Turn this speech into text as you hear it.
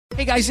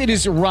Hey guys, it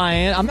is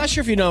Ryan. I'm not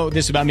sure if you know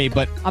this about me,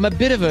 but I'm a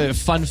bit of a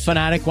fun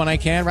fanatic when I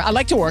can. I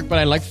like to work, but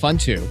I like fun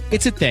too.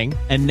 It's a thing.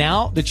 And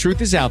now the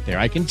truth is out there.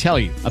 I can tell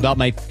you about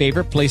my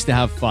favorite place to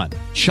have fun.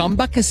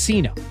 Chumba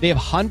Casino. They have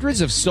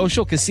hundreds of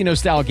social casino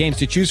style games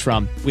to choose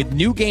from with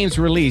new games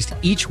released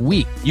each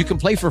week. You can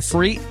play for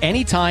free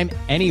anytime,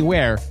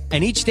 anywhere.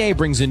 And each day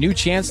brings a new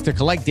chance to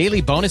collect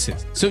daily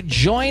bonuses. So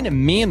join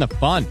me in the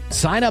fun.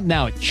 Sign up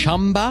now at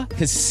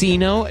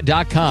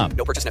ChumbaCasino.com.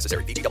 No purchase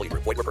necessary. VGW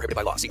Group. Void where prohibited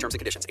by law. See terms and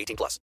conditions.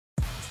 18+.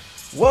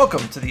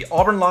 Welcome to the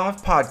Auburn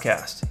Live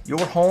Podcast,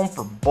 your home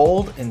for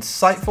bold,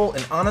 insightful,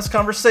 and honest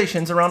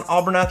conversations around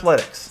Auburn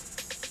athletics.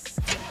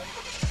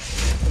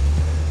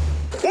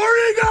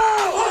 Where you go?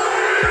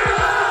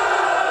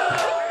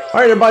 All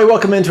right, everybody,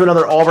 welcome into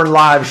another Auburn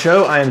Live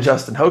show. I am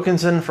Justin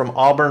Hokanson from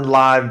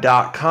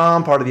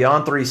AuburnLive.com, part of the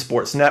On3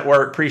 Sports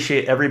Network.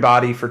 Appreciate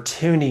everybody for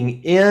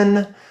tuning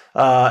in.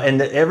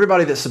 And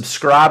everybody that's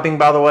subscribing,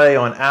 by the way,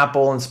 on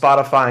Apple and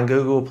Spotify and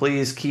Google,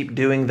 please keep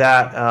doing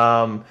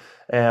that.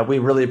 We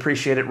really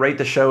appreciate it. Rate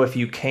the show if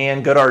you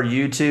can. Go to our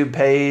YouTube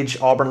page,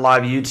 Auburn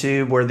Live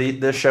YouTube, where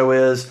this show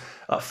is.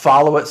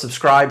 Follow it,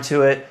 subscribe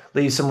to it,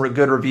 leave some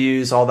good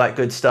reviews, all that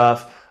good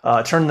stuff.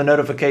 Turn the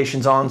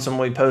notifications on so when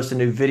we post a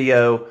new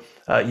video,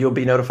 you'll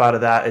be notified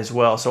of that as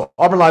well. So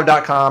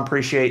AuburnLive.com,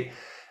 appreciate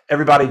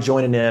everybody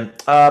joining in.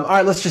 All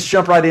right, let's just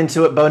jump right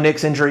into it. Bo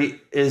Nix injury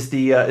is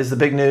the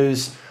big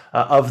news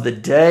of the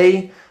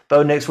day.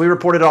 Bo Nix, we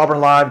reported at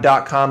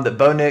AuburnLive.com that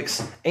Bo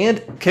Nix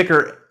and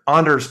kicker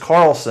Anders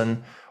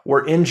Carlson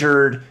were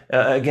injured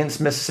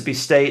against Mississippi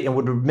State and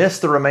would miss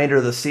the remainder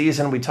of the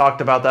season. We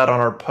talked about that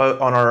on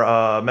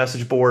our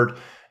message board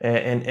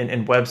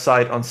and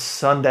website on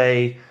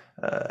Sunday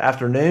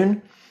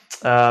afternoon.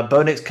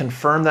 Bo Nix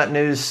confirmed that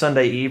news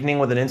Sunday evening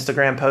with an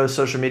Instagram post,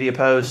 social media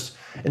post.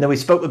 And then we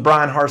spoke with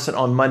Bryan Harsin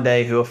on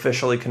Monday, who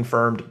officially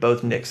confirmed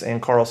both Nix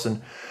and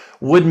Carlson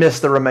would miss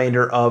the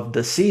remainder of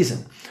the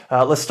season.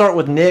 Let's start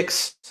with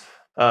Nix,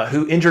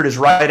 who injured his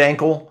right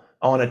ankle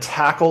on a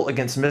tackle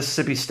against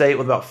Mississippi State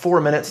with about 4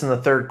 minutes in the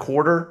third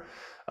quarter.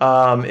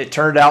 It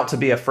turned out to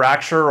be a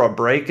fracture or a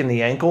break in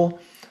the ankle.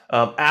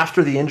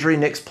 After the injury,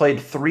 Nix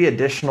played 3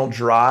 additional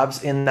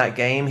drives in that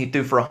game. He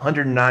threw for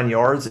 109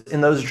 yards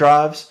in those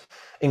drives,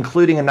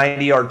 including a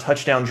 90-yard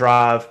touchdown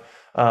drive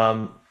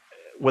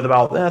with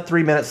about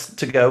 3 minutes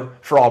to go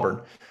for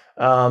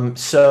Auburn.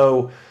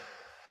 So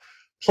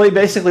played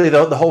basically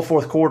the whole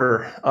fourth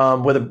quarter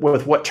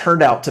with what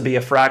turned out to be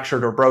a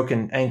fractured or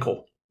broken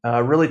ankle.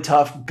 Really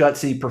tough,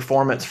 gutsy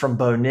performance from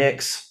Bo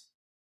Nix.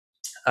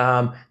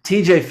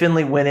 TJ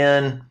Finley went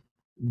in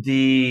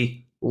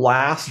the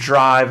last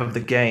drive of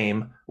the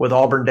game with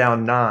Auburn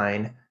down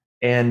 9.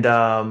 And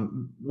I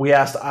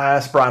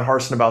asked Bryan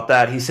Harsin about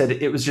that. He said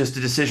it was just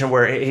a decision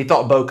where he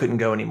thought Bo couldn't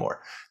go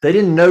anymore. They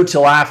didn't know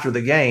till after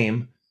the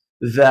game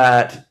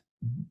that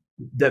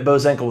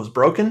Bo's ankle was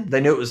broken.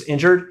 They knew it was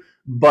injured.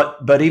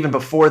 But even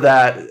before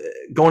that,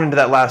 going into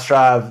that last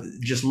drive,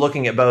 just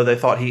looking at Bo, they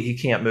thought he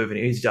can't move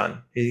anymore. He's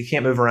done. He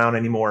can't move around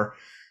anymore.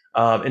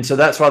 And so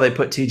that's why they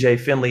put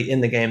TJ Finley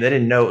in the game. They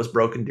didn't know it was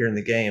broken during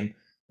the game.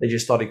 They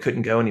just thought he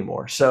couldn't go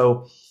anymore.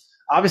 So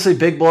obviously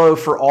big blow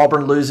for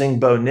Auburn losing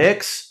Bo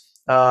Nix,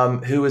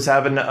 who was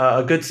having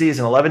a good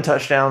season, 11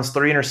 touchdowns,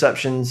 3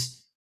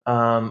 interceptions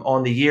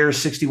on the year,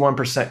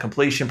 61%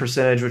 completion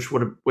percentage,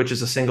 which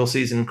is a single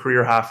season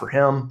career high for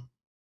him.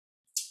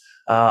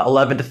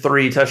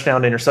 11-3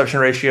 touchdown to interception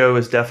ratio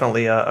is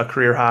definitely a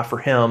career high for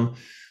him.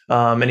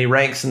 And he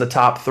ranks in the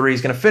top 3.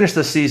 He's going to finish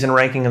the season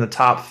ranking in the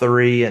top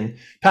 3 in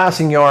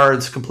passing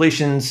yards,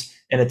 completions,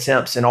 and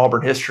attempts in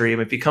Auburn history.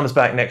 If he comes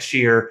back next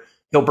year,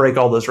 he'll break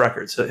all those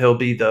records. So he'll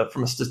be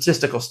from a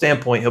statistical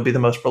standpoint, he'll be the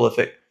most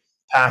prolific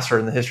passer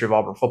in the history of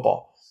Auburn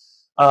football.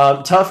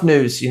 Tough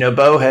news.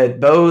 Bo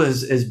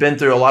has been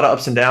through a lot of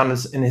ups and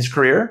downs in his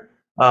career,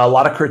 a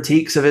lot of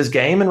critiques of his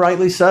game, and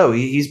rightly so.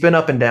 He's been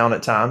up and down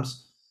at times.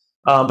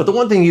 But the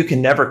one thing you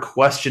can never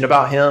question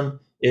about him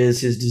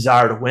is his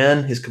desire to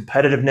win, his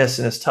competitiveness,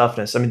 and his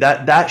toughness. I mean,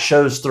 that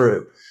shows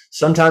through.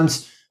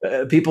 Sometimes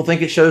people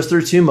think it shows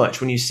through too much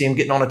when you see him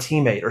getting on a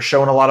teammate or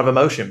showing a lot of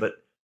emotion, but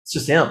it's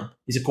just him.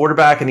 He's a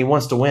quarterback and he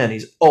wants to win.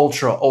 He's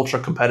ultra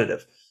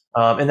competitive.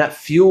 And that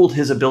fueled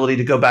his ability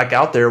to go back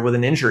out there with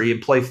an injury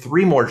and play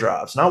 3 more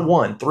drives, not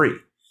 1, 3,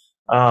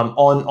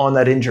 on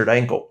that injured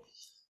ankle.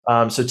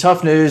 So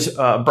tough news.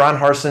 Bryan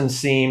Harsin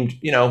seemed,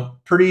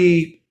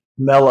 pretty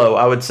mellow,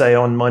 I would say,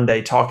 on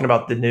Monday, talking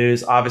about the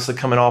news, obviously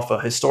coming off a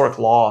historic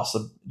loss,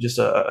 just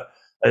a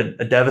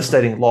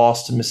devastating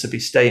loss to Mississippi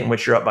State in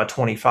which you're up by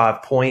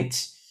 25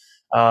 points.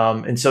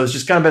 And so it's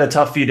just kind of been a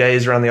tough few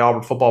days around the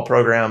Auburn football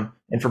program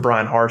and for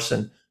Bryan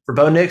Harsin. For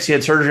Bo Nix, he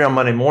had surgery on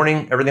Monday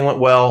morning. Everything went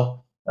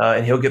well,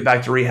 and he'll get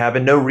back to rehab,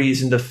 and no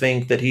reason to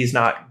think that he's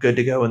not good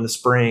to go in the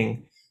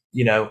spring.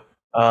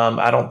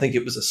 I don't think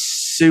it was a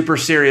super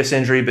serious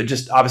injury, but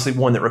just obviously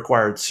one that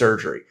required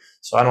surgery.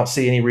 So I don't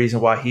see any reason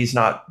why he's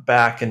not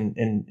back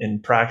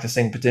and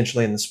practicing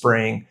potentially in the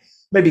spring,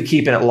 maybe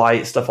keeping it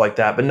light, stuff like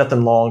that, but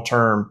nothing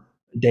long-term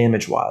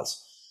damage-wise.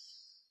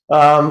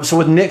 So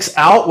with Nix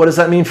out, what does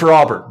that mean for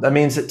Auburn? That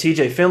means that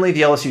TJ Finley,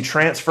 the LSU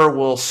transfer,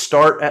 will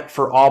start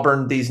for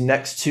Auburn these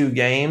next 2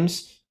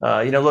 games.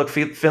 Look,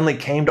 Finley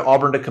came to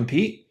Auburn to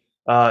compete.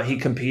 He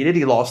competed.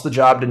 He lost the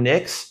job to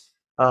Nix.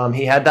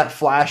 He had that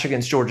flash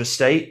against Georgia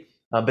State,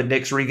 but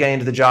Nix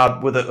regained the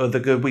job with a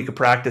good week of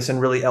practice and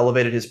really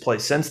elevated his play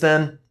since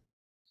then.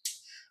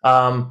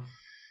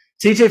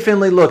 TJ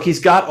Finley, look, he's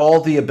got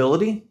all the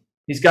ability.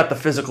 He's got the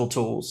physical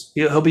tools.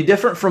 He'll be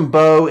different from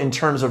Bo in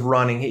terms of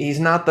running. He's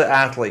not the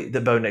athlete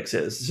that Bo Nix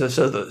is.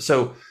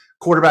 So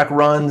quarterback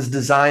runs,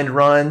 designed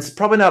runs,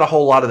 probably not a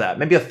whole lot of that.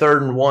 Maybe a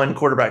 3rd and 1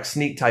 quarterback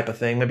sneak type of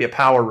thing, maybe a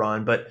power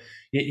run, but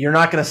you're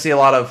not going to see a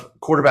lot of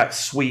quarterback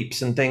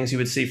sweeps and things you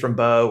would see from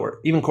Bo, or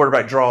even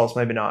quarterback draws,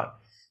 maybe not.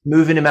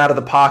 Moving him out of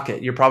the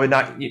pocket, you're probably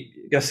not going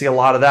to see a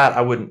lot of that.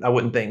 I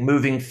wouldn't think.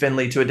 Moving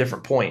Finley to a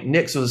different point.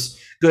 Nix was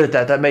good at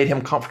that. That made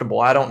him comfortable.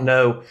 I don't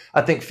know.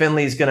 I think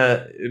Finley's going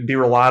to be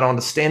relied on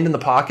to stand in the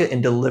pocket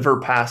and deliver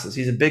passes.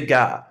 He's a big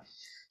guy,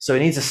 so he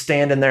needs to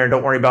stand in there and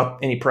don't worry about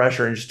any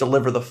pressure and just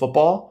deliver the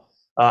football.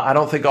 I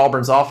don't think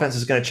Auburn's offense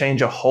is going to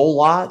change a whole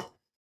lot.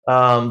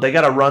 They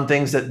got to run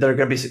things that they're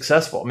going to be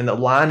successful. I mean, the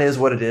line is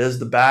what it is.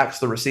 The backs,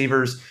 the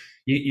receivers.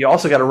 You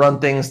also got to run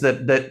things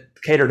that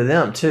cater to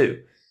them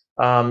too.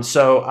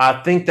 So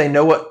I think they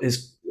know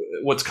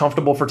what's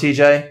comfortable for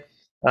TJ.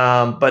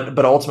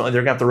 But ultimately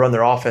they're going to have to run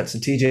their offense,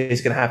 and TJ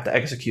is going to have to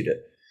execute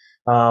it.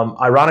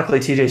 Ironically,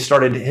 TJ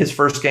started his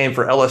first game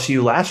for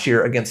LSU last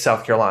year against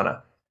South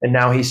Carolina, and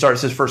now he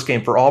starts his first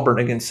game for Auburn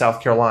against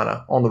South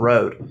Carolina on the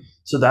road.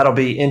 So that'll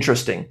be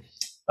interesting.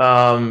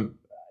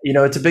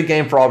 It's a big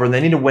game for Auburn.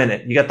 They need to win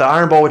it. You got the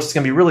Iron Bowl, which is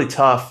going to be really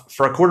tough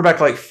for a quarterback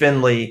like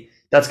Finley.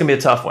 That's going to be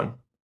a tough one.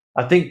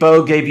 I think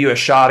Bo gave you a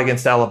shot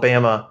against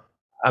Alabama.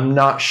 I'm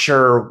not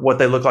sure what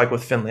they look like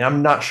with Finley.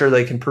 I'm not sure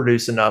they can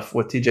produce enough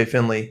with TJ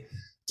Finley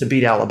to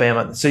beat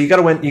Alabama. So you got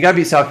to win. You got to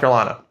beat South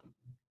Carolina.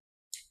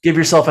 Give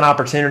yourself an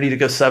opportunity to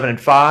go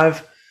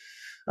 7-5,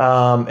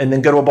 and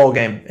then go to a bowl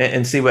game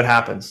and see what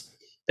happens.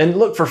 And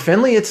look, for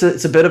Finley, it's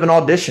a bit of an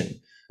audition.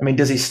 I mean,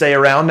 does he stay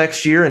around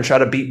next year and try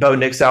to beat Bo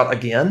Nix out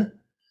again?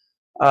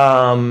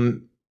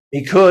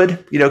 He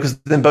could, because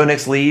then Bo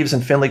Nix leaves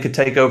and Finley could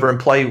take over and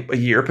play a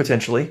year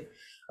potentially.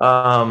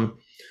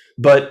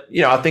 But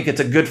I think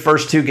it's a good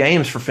first 2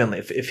 games for Finley.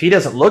 If he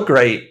doesn't look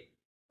great,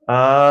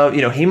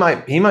 he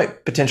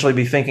might potentially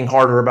be thinking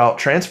harder about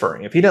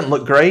transferring. If he doesn't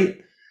look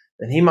great,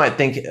 then he might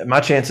think my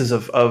chances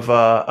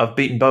of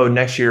beating Bo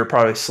next year are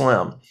probably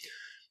slim.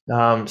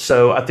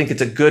 So I think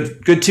it's a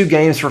good 2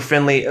 games for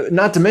Finley.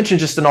 Not to mention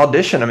just an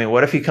audition. I mean,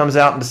 what if he comes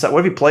out and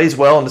what if he plays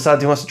well and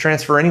decides he wants to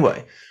transfer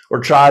anyway, or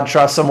try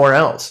somewhere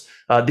else?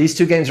 These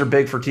 2 games are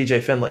big for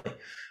TJ Finley.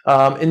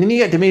 And then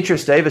you got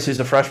Demetrius Davis, who's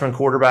a freshman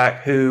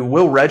quarterback who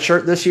will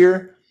redshirt this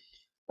year.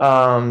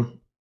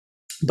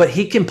 But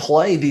he can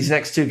play these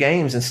next 2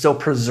 games and still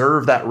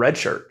preserve that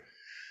redshirt.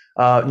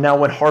 Now,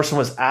 when Harsin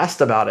was asked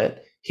about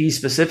it, he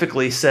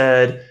specifically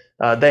said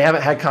they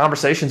haven't had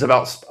conversations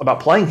about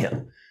playing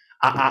him.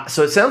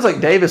 So it sounds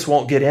like Davis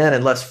won't get in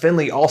unless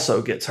Finley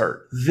also gets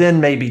hurt. Then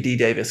maybe D.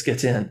 Davis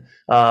gets in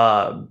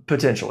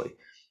potentially.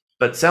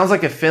 But it sounds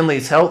like if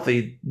Finley's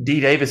healthy,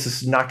 D. Davis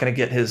is not going to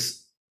get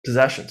his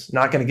possessions,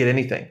 not going to get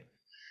anything.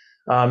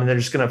 And they're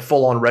just going to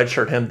full on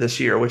redshirt him this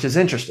year, which is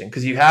interesting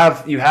because you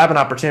have an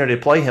opportunity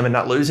to play him and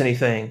not lose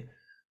anything.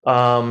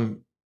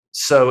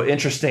 So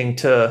interesting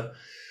to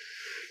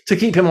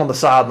keep him on the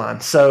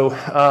sideline. So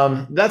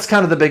that's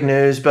kind of the big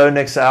news. Bo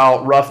Nix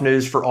out, rough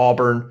news for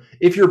Auburn.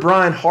 If you're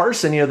Brian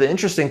Harsin, the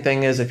interesting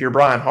thing is if you're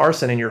Brian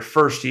Harsin in your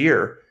first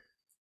year,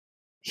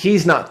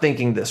 he's not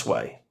thinking this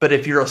way. But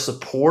if you're a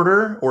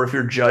supporter or if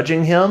you're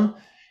judging him,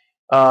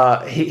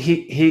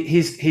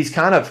 he's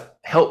kind of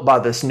helped by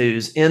this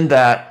news in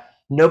that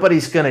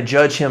nobody's going to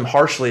judge him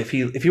harshly if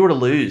he were to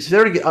lose. If they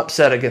were to get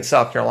upset against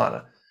South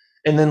Carolina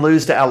and then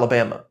lose to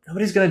Alabama,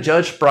 nobody's going to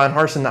judge Brian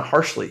Harsin that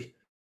harshly.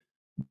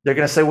 They're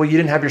going to say, well, you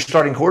didn't have your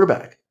starting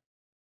quarterback,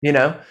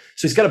 So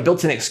he's got a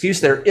built-in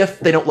excuse there if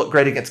they don't look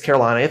great against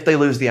Carolina, if they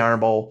lose the Iron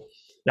Bowl.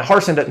 Now,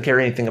 Harsin doesn't care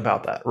anything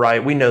about that,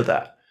 right? We know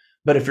that.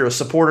 But if you're a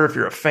supporter, if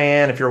you're a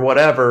fan, if you're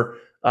whatever,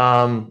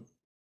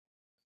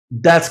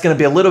 that's going to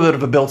be a little bit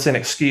of a built-in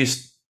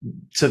excuse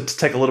to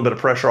take a little bit of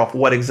pressure off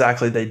what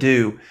exactly they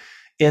do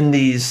in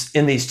these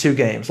 2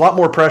 games. A lot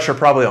more pressure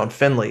probably on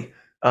Finley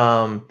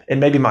and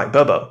maybe Mike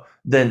Bobo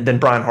than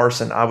Brian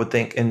Harsin, I would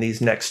think, in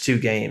these next 2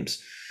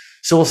 games.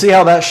 So we'll see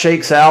how that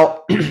shakes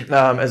out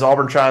as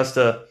Auburn tries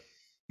to,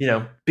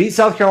 beat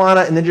South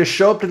Carolina and then just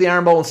show up to the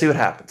Iron Bowl and see what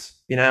happens.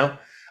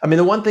 I mean,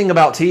 the one thing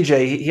about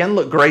TJ, he hadn't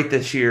looked great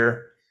this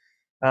year,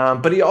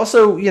 but he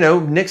also,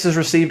 Nix has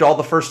received all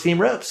the first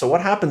team reps. So what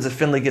happens if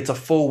Finley gets a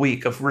full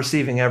week of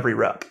receiving every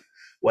rep?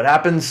 What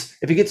happens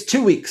if he gets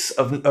 2 weeks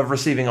of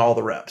receiving all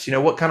the reps?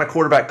 What kind of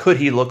quarterback could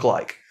he look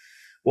like?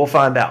 We'll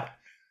find out.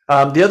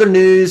 The other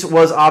news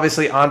was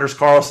obviously Anders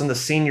Carlson, the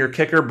senior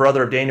kicker,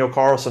 brother of Daniel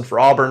Carlson for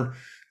Auburn,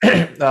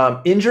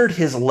 injured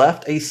his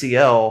left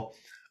ACL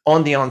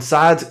on the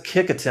onside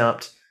kick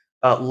attempt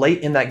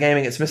late in that game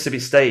against Mississippi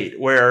State,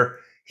 where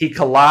he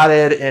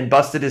collided and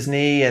busted his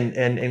knee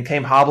and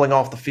came hobbling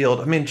off the field.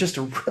 I mean, just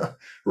a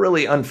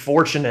really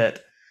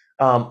unfortunate,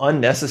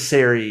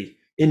 unnecessary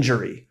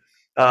injury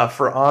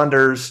for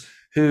Anders,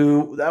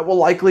 who that will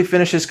likely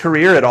finish his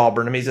career at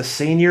Auburn. I mean, he's a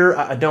senior.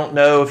 I don't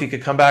know if he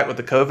could come back with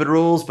the COVID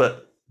rules,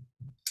 but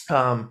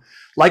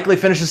likely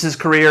finishes his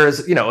career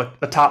as,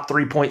 a top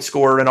 3-point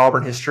scorer in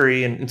Auburn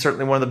history, and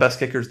certainly one of the best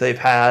kickers they've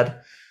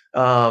had.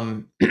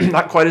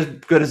 Not quite as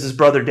good as his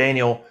brother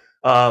Daniel.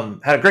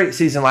 Had a great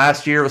season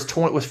last year. Was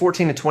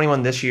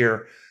 14-21 this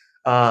year.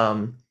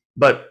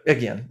 But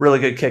again, really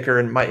good kicker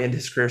and might end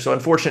his career. So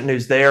unfortunate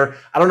news there.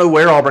 I don't know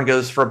where Auburn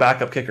goes for a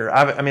backup kicker.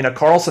 I mean, a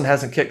Carlson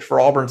hasn't kicked for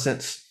Auburn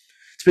since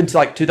it's been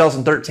like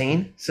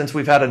 2013 since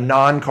we've had a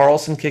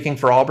non-Carlson kicking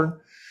for Auburn.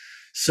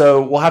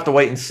 So we'll have to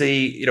wait and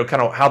see,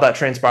 kind of how that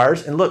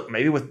transpires. And look,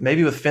 maybe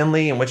with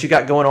Finley and what you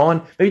got going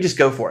on, maybe just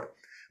go for it.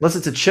 Unless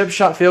it's a chip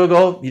shot field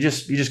goal, you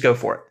just go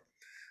for it.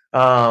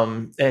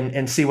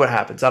 And see what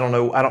happens. I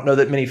don't know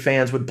that many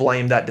fans would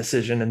blame that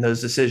decision and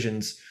those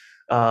decisions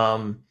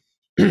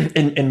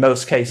in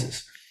most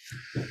cases.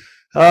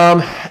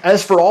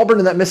 As for Auburn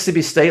and that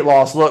Mississippi State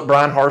loss, look,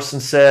 Brian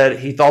Harsin said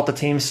he thought the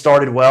team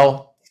started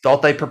well. He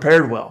thought they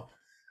prepared well.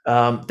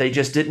 They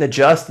just didn't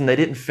adjust and they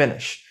didn't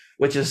finish,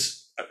 which is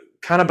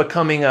kind of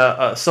becoming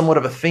a somewhat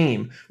of a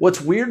theme. What's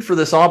weird for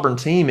this Auburn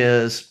team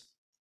is,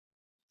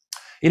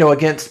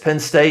 against Penn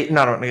State,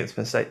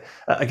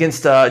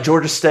 against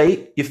Georgia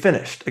State, you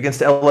finished.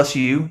 Against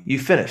LSU, you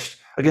finished.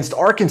 Against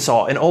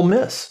Arkansas and Ole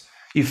Miss,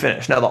 you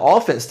finished. Now, the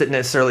offense didn't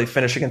necessarily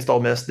finish against Ole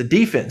Miss. The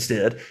defense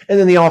did. And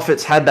then the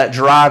offense had that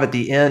drive at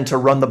the end to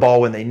run the ball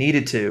when they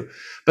needed to.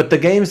 But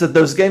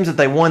those games that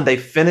they won, they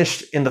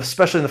finished,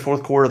 especially in the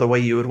fourth quarter, the way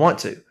you would want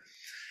to.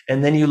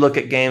 And then you look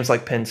at games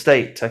like Penn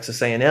State,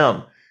 Texas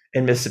A&M,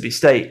 and Mississippi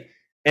State,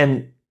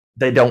 and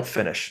they don't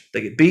finish.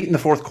 They get beat in the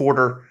fourth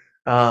quarter.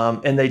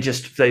 And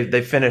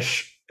they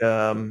finish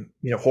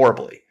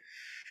horribly.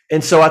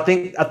 And so I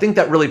think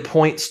that really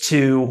points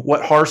to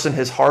what Harsin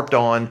has harped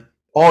on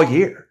all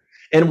year.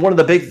 And one of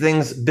the big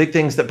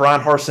things that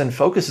Brian Harsin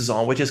focuses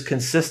on, which is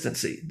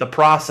consistency, the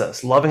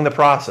process, loving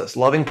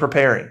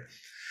preparing.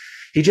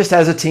 He just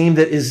has a team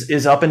that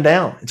is up and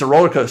down. It's a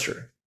roller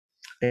coaster.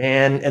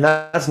 And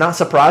that's not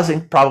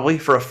surprising, probably,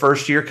 for a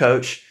first-year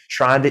coach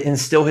trying to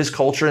instill his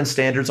culture and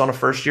standards on a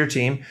first-year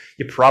team.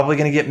 You're probably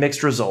going to get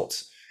mixed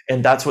results.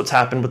 And that's what's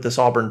happened with this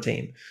Auburn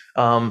team.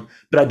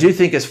 But I do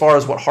think as far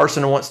as what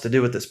Harsin wants to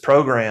do with this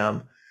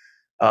program,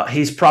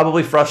 he's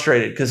probably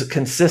frustrated because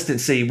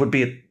consistency would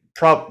be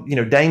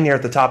dang near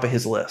at the top of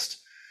his list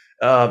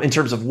in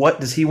terms of what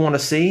does he want to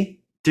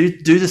see. Do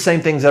the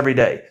same things every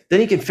day. Then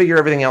he can figure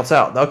everything else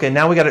out. Okay,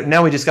 now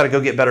we just got to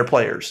go get better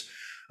players,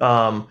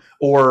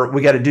 or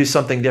we got to do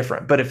something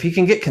different. But if he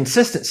can get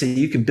consistency,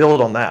 you can build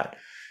on that.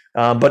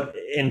 But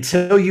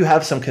until you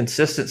have some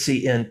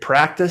consistency in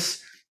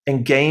practice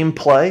and game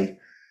play,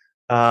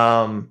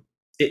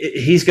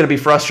 he's going to be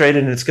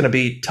frustrated and it's going to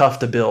be tough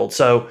to build.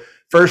 So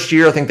first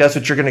year, I think that's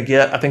what you're going to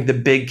get. I think the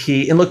big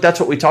key, and look, that's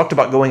what we talked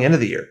about going into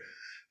the year.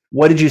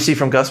 What did you see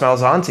from Gus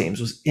Malzahn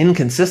teams was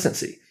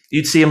inconsistency.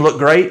 You'd see him look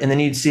great, and then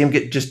you'd see him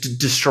get just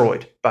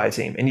destroyed by a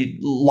team,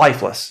 and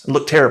lifeless and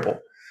look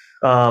terrible.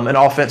 An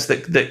offense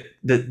that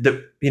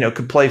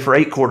could play for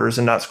 8 quarters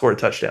and not score a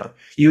touchdown.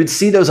 You would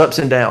see those ups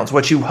and downs.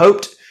 What you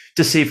hoped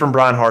to see from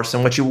Brian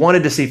Harsin, what you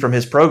wanted to see from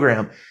his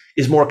program,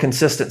 is more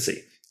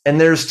consistency.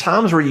 And there's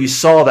times where you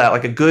saw that,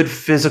 like a good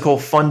physical,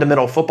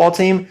 fundamental football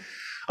team.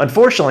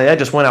 Unfortunately, that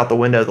just went out the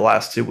window the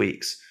last 2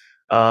 weeks.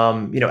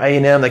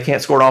 A&M, they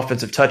can't score an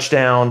offensive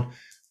touchdown.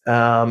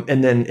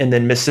 And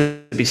then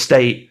Mississippi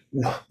State,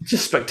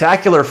 just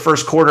spectacular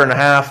first quarter and a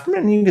half.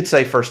 You could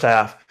say first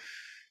half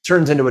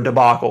turns into a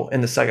debacle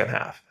in the second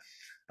half.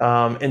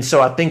 And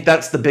so I think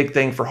that's the big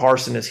thing for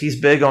Harsin is he's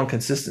big on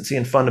consistency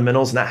and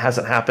fundamentals, and that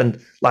hasn't happened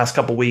last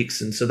couple of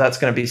weeks. And so that's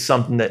going to be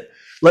something that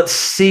let's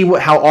see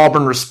how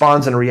Auburn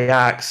responds and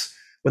reacts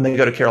when they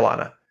go to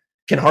Carolina.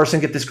 Can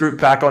Harsin get this group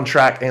back on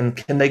track, and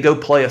can they go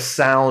play a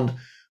sound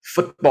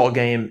football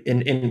game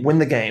and win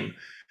the game?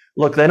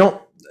 Look,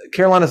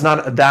 Carolina's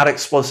not that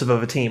explosive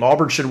of a team.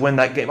 Auburn should win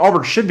that game.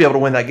 Auburn should be able to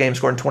win that game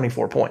scoring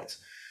 24 points.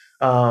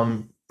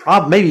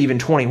 Maybe even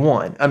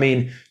 21. I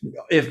mean,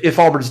 if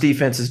Auburn's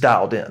defense is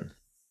dialed in.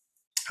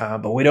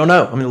 But we don't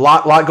know. I mean, a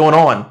lot going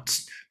on.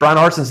 Brian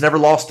Harsin's never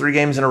lost 3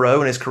 games in a row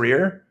in his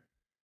career.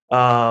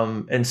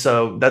 And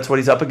so that's what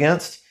he's up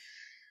against.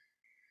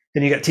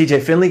 Then you got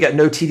TJ Finley, got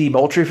no TD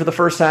Moultrie for the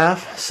first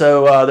half.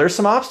 So there's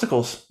some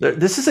obstacles.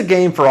 This is a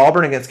game for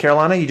Auburn against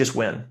Carolina. You just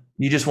win.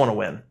 You just want to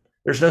win.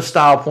 There's no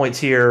style points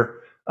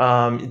here.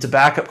 It's a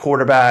backup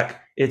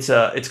quarterback. It's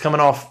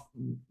coming off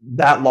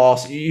that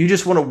loss. You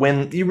just want to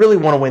win. You really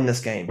want to win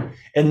this game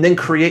and then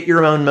create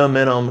your own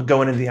momentum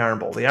going into the Iron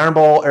Bowl. The Iron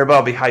Bowl, everybody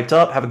will be hyped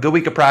up, have a good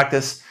week of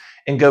practice,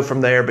 and go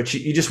from there. But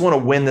you just want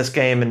to win this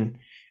game and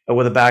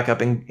with a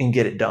backup and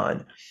get it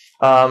done.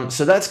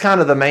 So that's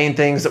kind of the main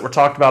things that were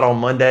talked about on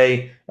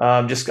Monday.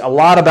 Just a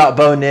lot about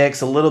Bo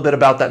Nix, a little bit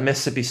about that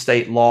Mississippi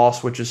State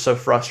loss, which is so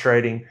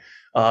frustrating,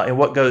 and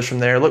what goes from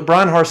there. Look,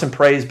 Brian Harsin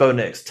praised Bo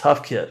Nix.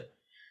 Tough kid.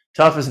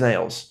 Tough as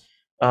nails.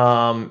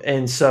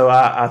 And so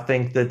I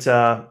think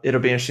that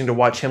it'll be interesting to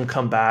watch him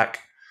come back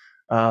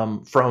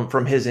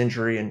from his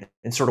injury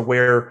and sort of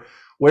where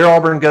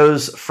Auburn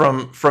goes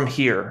from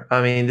here.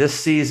 I mean, this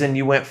season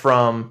you went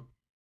from,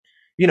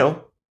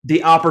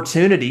 the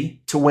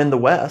opportunity to win the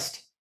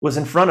West was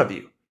in front of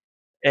you.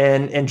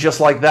 And just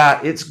like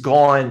that, it's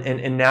gone.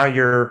 And now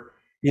you're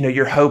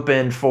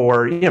hoping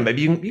for,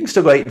 maybe you can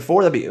still go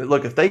 8-4.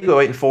 Look, if they go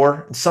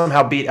 8-4 and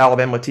somehow beat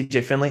Alabama with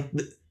TJ Finley,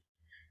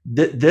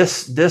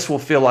 this will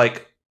feel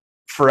like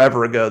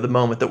forever ago, the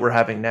moment that we're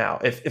having now,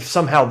 if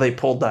somehow they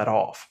pulled that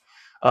off.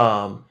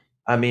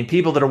 I mean,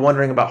 people that are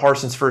wondering about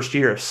Harsin's first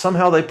year, if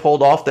somehow they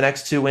pulled off the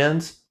next 2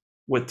 wins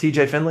with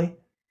TJ Finley,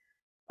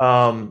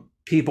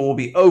 people will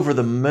be over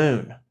the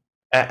moon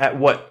at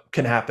what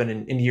can happen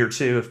in year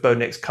 2 if Bo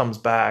Nix comes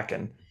back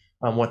and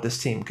what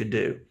this team could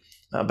do.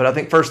 But I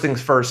think first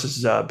things first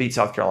is beat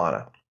South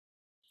Carolina.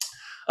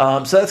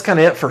 So that's kind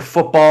of it for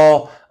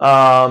football.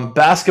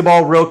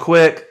 Basketball, real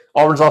quick.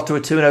 Auburn's off to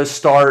a 2-0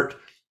 start.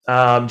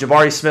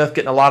 Jabari Smith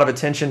getting a lot of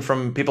attention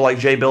from people like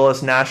Jay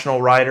Billis,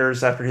 national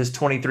writers, after his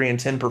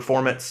 23-10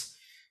 performance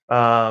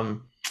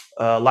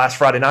last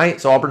Friday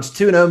night. So Auburn's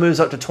 2-0, moves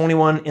up to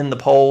 21 in the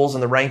polls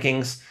and the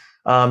rankings.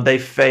 They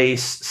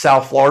face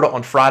South Florida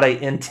on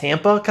Friday in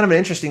Tampa. Kind of an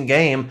interesting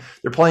game.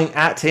 They're playing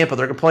at Tampa.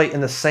 They're going to play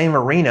in the same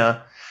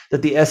arena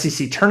that the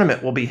SEC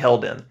tournament will be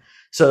held in.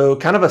 So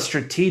kind of a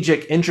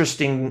strategic,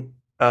 interesting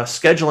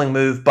scheduling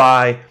move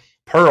by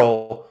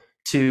Pearl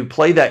to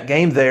play that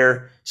game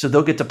there. So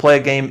they'll get to play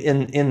a game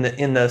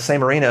in the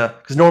same arena,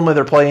 because normally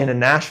they're playing in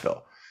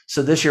Nashville.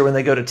 So this year when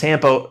they go to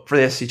Tampa for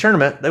the SEC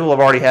tournament, they will have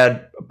already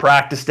had a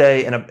practice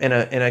day and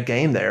a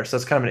game there. So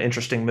that's kind of an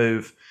interesting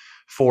move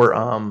for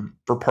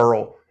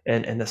Pearl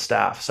and the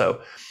staff.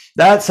 So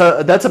that's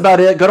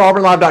about it. Go to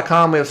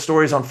auburnlive.com. We have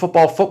stories on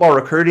football. Football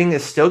recruiting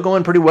is still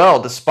going pretty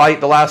well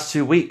despite the last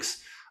 2 weeks.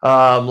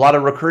 A lot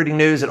of recruiting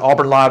news at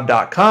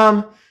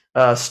auburnlive.com.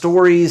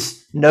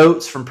 Stories,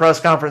 notes from press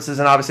conferences,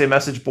 and obviously a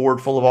message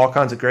board full of all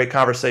kinds of great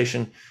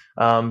conversation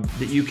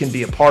that you can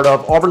be a part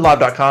of.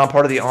 auburnlive.com,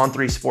 part of the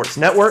On3 Sports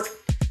Network.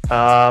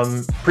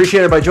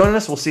 Appreciate everybody joining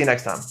us. We'll see you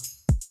next time.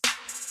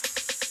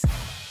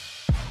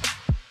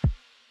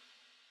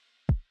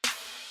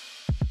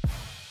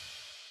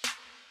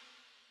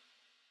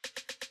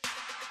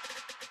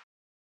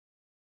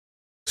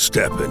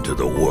 Step into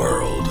the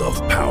world of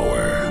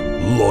power,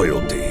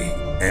 loyalty,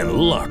 and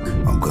luck.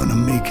 I'm gonna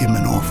make him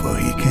an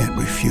offer he can't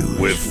refuse.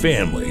 With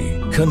family,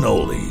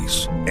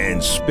 cannolis,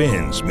 and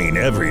spins mean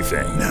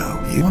everything.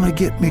 Now, you wanna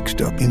get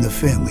mixed up in the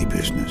family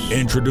business.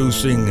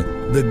 Introducing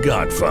The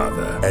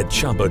Godfather at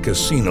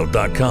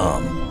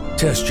ChumbaCasino.com.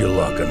 Test your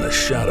luck in the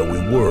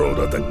shadowy world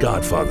of The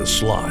Godfather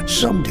slot.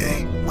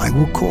 Someday, I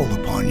will call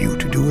upon you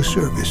to do a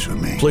service for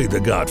me. Play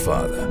The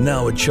Godfather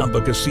now at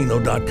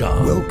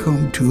ChumbaCasino.com.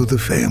 Welcome to the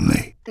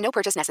family. No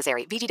purchase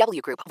necessary.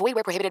 VGW Group. Void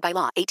where prohibited by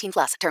law.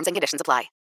 18+. Terms and conditions apply.